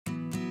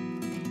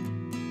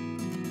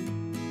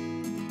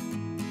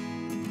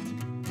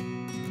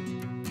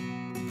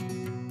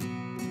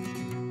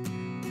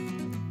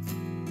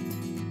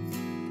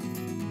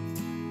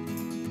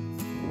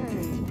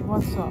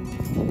What's up,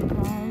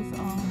 guys?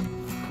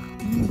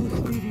 In this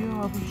video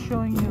I'll be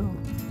showing you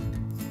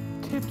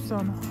tips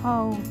on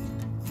how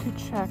to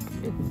check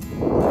if it's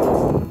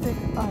thick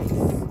ice.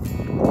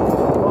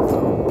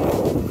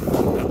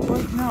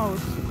 Right now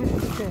it's pretty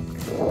thick.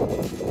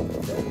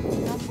 The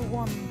number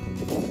one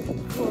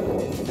rule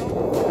is don't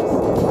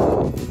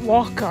just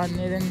walk on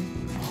it and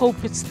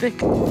hope it's thick.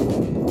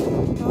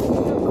 Don't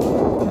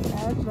go to the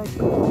edge like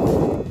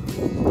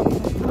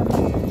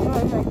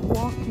try like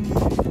walking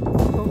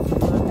close to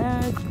the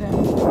edge, then go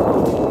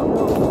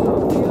close to the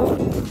wheel,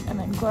 and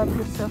then grab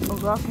yourself a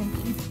rock and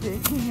keep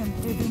digging and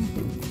hitting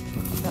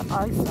the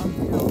ice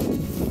until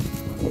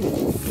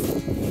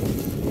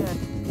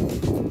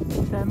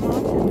it's that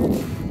much, and then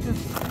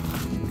just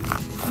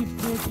keep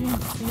digging,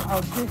 see how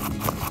thick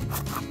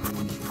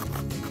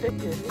it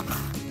is.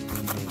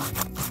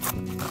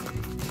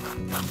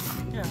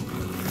 Yeah.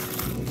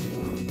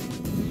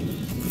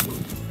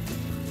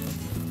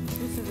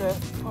 This is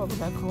probably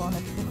like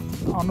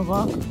 150 pound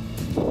rock.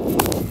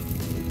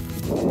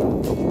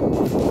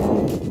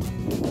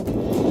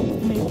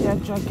 Made that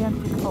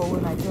gigantic hole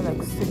and I did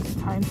like 6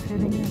 times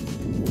hitting it.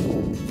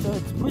 So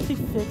it's pretty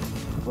thick.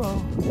 Well,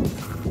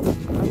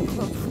 like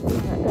close to the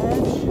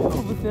edge.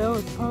 Over there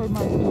it probably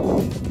might be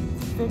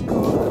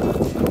thicker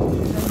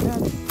than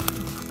that.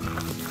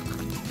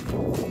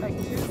 Like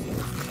this.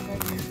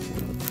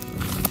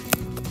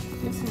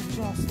 This is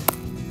just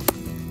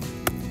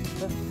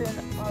the thin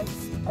ice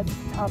at the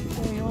top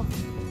layer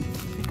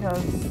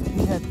because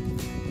we had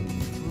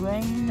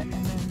rain and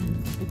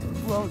then it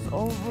froze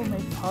over,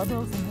 made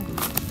puddles, and then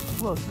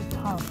froze the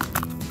top.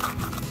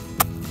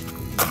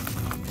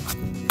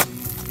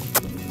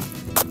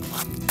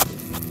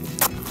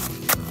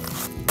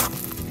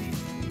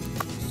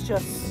 It's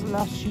just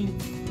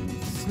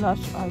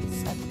slush ice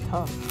at the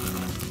top.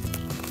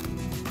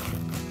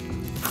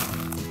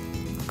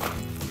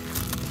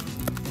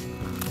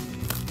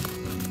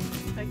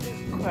 Like the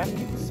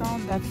cracking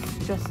sound, that's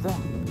just the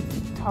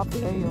top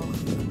layer.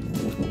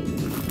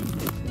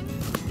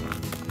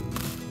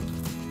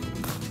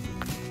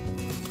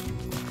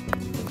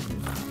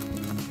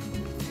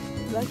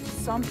 Like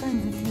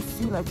sometimes if you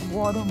see like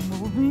water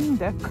moving,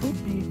 that could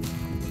be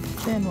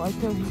thin right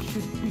there. You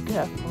should be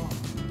careful.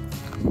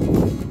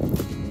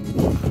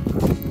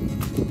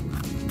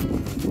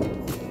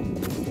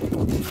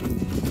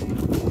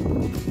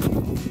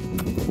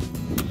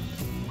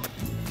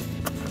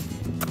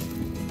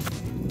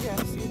 Yeah,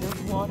 see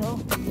there's water.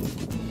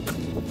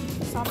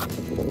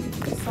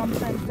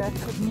 Sometimes that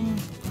could mean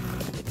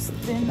it's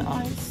thin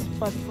ice,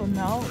 but for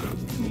now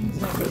it means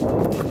that it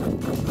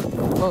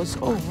goes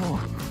over.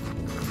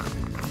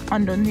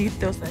 Underneath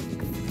there's like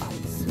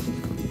ice.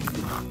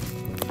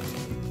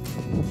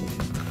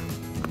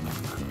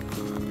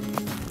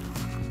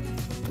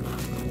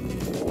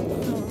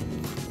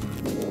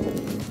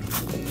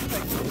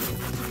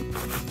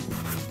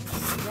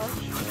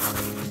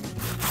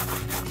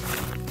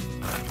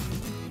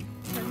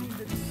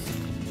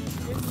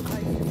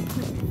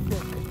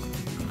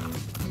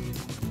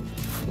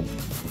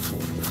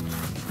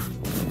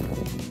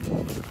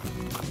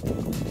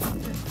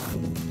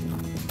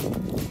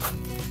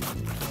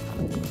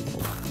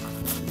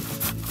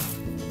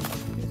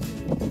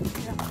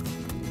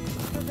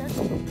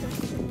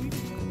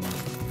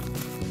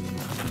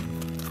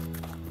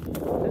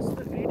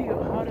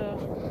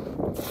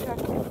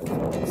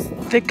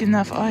 Thick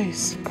enough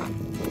ice.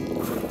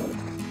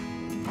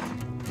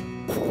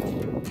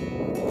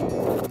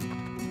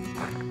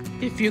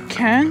 If you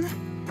can,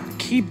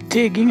 keep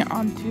digging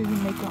until you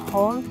make a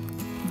hole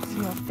and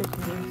see how thick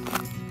it is.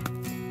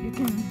 You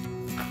can,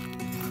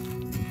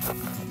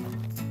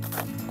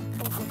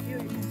 over here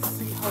you can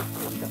see how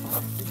thick the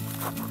ice is.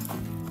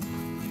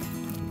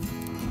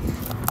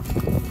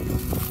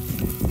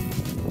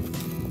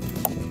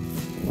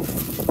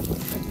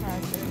 That's not a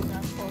good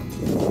example.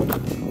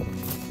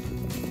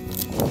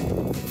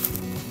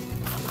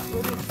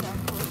 Good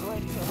example is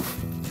right here.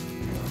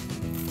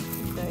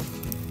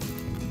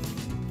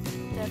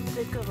 That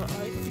thick of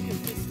ice, because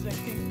this is, I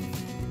think,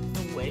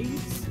 the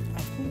waves. I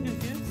think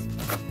it is.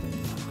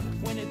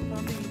 When it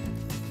probably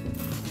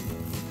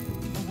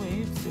the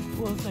waves, it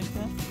feels like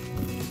that.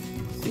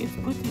 See, it's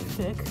pretty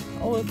thick.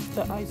 Oh, it's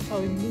the ice how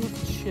it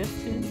moves,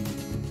 shifting.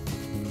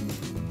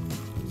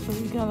 So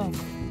you got like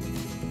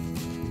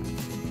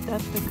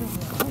that thick of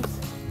ice.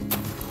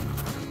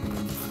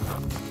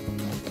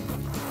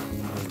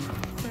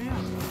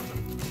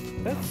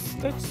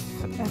 That's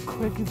a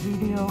quick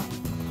video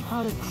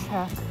how to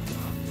check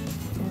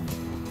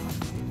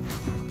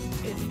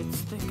if it's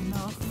thick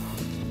enough.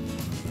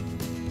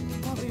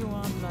 Probably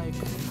around like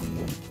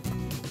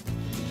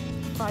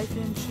 5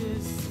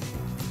 inches.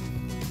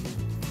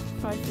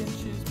 5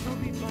 inches.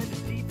 Probably by the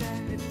deep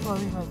end it's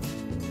probably like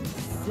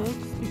 6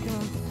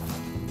 because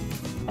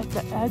at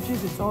the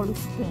edges it's always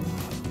thin.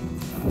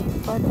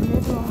 By the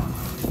middle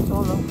it's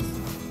always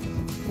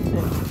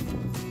thick.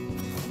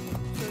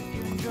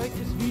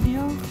 This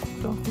video,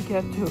 don't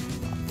forget to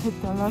hit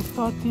the like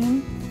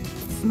button,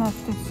 smash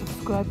the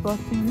subscribe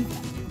button,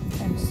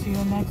 and see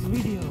you next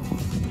video.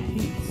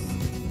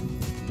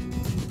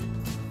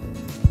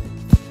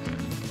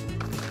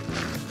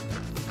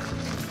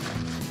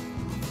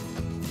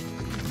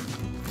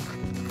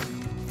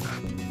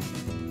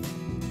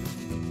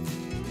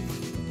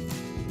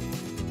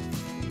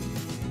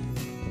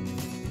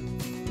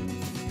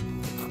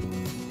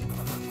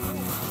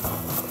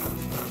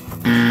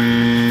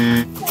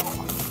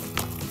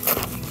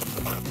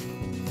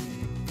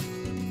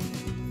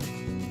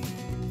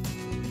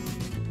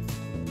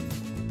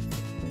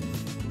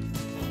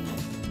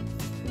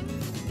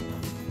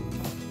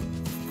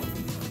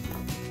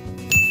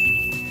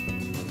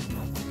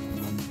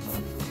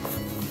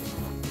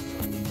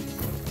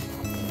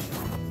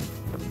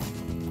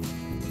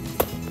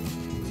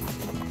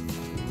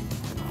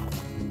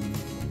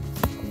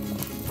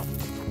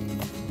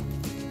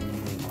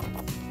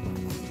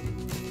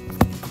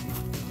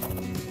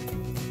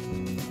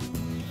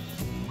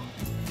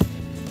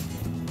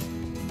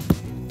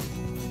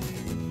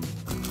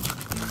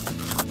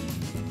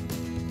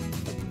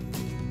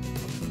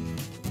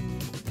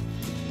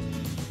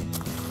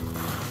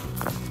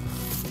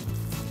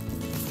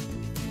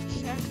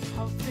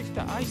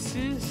 ice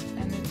is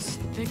and it's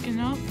thick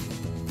enough,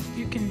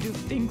 you can do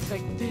things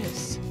like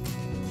this.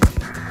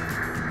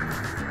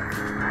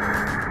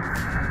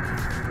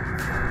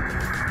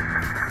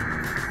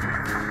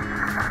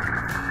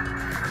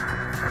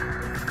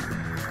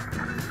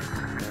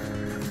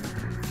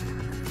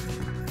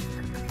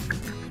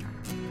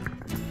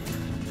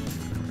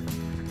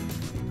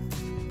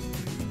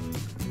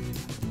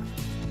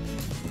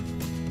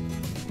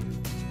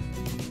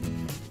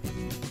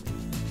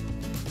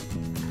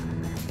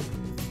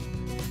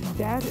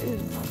 That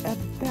is a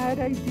bad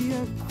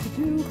idea to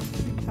do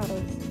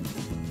because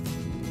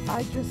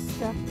I just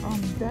stepped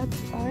on that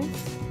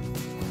ice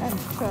and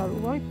fell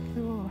right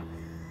through.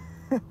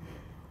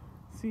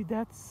 See,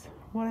 that's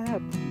what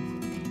happens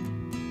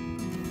if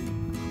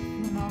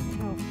you're not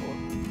careful.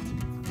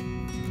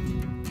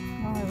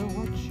 No matter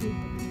what you see,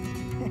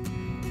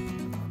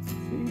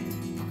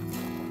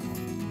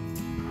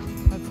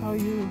 that's how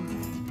you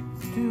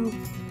do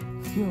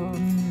if you're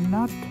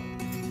not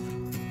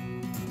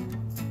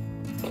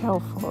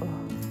careful.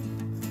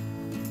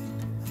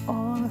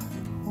 All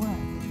wet.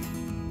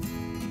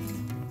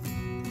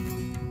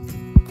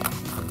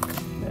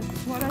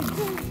 That's what I do.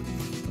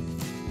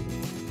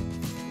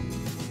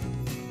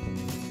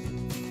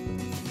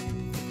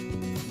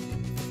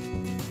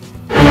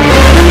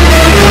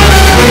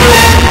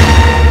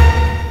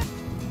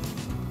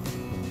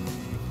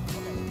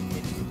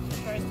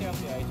 Try to stay off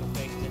the ice,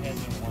 okay? Because it has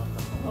been warm.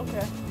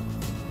 Okay.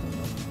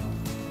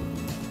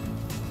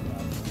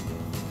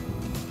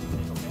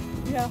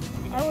 Yeah,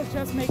 I was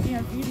just making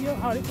a video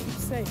how to keep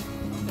safe.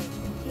 Okay.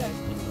 Yeah.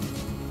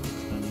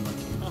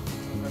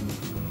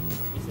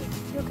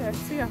 Okay,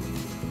 see ya.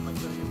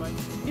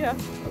 Yeah.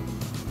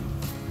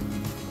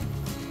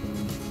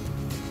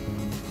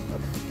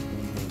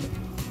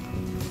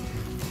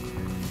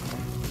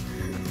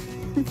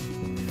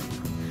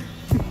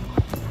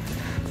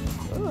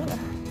 Oh,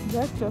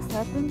 that just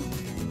happened.